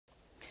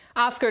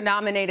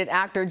Oscar-nominated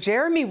actor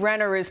Jeremy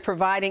Renner is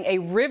providing a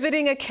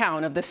riveting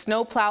account of the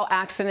snowplow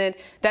accident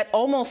that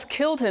almost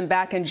killed him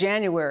back in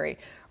January.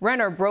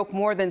 Renner broke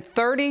more than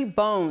 30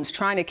 bones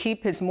trying to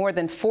keep his more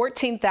than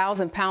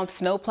 14,000-pound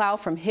snowplow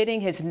from hitting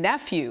his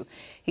nephew.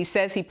 He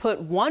says he put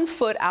one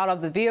foot out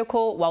of the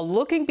vehicle while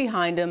looking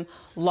behind him,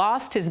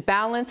 lost his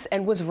balance,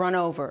 and was run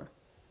over.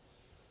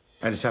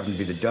 I just happened to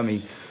be the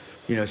dummy,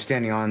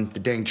 standing on the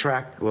dang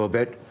track a little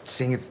bit,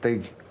 seeing if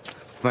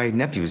my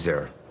nephew's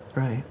there.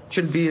 Right.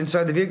 Shouldn't be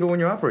inside the vehicle when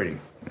you're operating.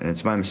 And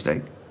it's my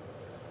mistake.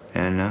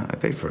 And I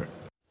paid for it.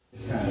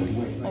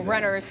 Well,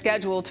 Renner is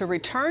scheduled to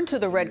return to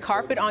the red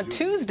carpet on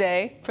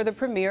Tuesday for the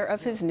premiere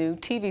of his new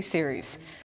TV series.